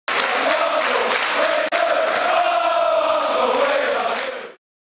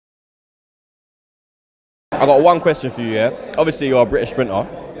got one question for you, yeah? Obviously, you're a British sprinter.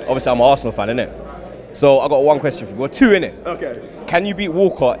 Obviously, I'm an Arsenal fan, innit? So, I got one question for you. Well, two, innit? Okay. Can you beat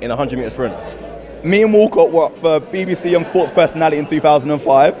Walcott in a 100-metre sprint? Me and Walcott were up for BBC Young Sports Personality in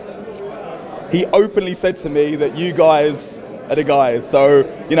 2005. He openly said to me that you guys are the guys. So,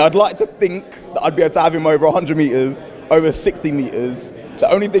 you know, I'd like to think that I'd be able to have him over 100 metres, over 60 metres. The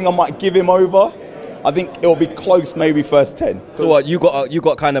only thing I might give him over, I think it'll be close, maybe first 10. So what, you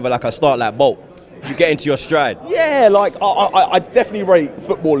got kind of like a start like Bolt? You get into your stride? Yeah, like I definitely rate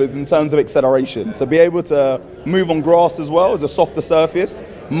footballers in terms of acceleration. So be able to move on grass as well as a softer surface,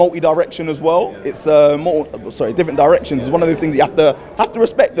 multi-direction as well. It's different directions. It's one of those things you have to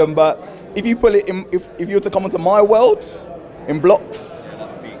respect them. But if you put it in, if you were to come into my world in blocks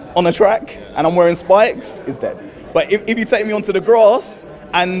on a track and I'm wearing spikes, it's dead. But if you take me onto the grass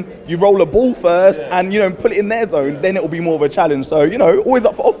and you roll a ball first and, you know, put it in their zone, then it'll be more of a challenge. So, you know, always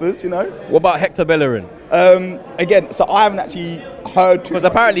up for offers, you know. What about Hector Bellerin? Again, so I haven't actually heard... Because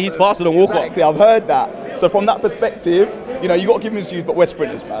apparently he's faster than Walcott. Exactly, I've heard that. So from that perspective, you know, you got to give him his dues, but we're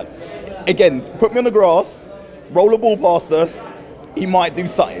sprinters, man. Again, put me on the grass, roll a ball past us, he might do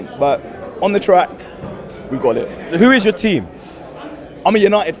something. But on the track, we've got it. So who is your team? I'm a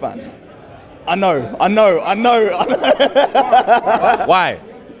United fan. I know. Why?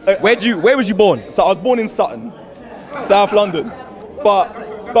 Where was you born? So I was born in Sutton, South London.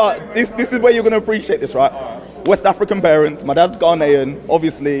 But this is where you're going to appreciate this, right? West African parents, my dad's Ghanaian,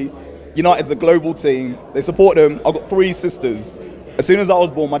 obviously. United's a global team. They support them. I've got 3 sisters. As soon as I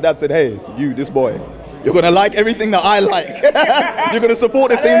was born, my dad said, hey, you, this boy, you're going to like everything that I like. You're going to support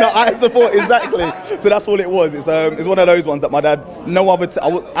the team that I support, exactly. So that's all it was. It's one of those ones that my dad,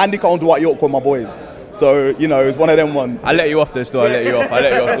 Andy Cole and Dwight York were my boys. So, you know, it's one of them ones. I let you off this, though. I let you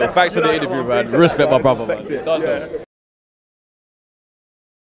off. Thanks for the interview, man. Respect my brother, man.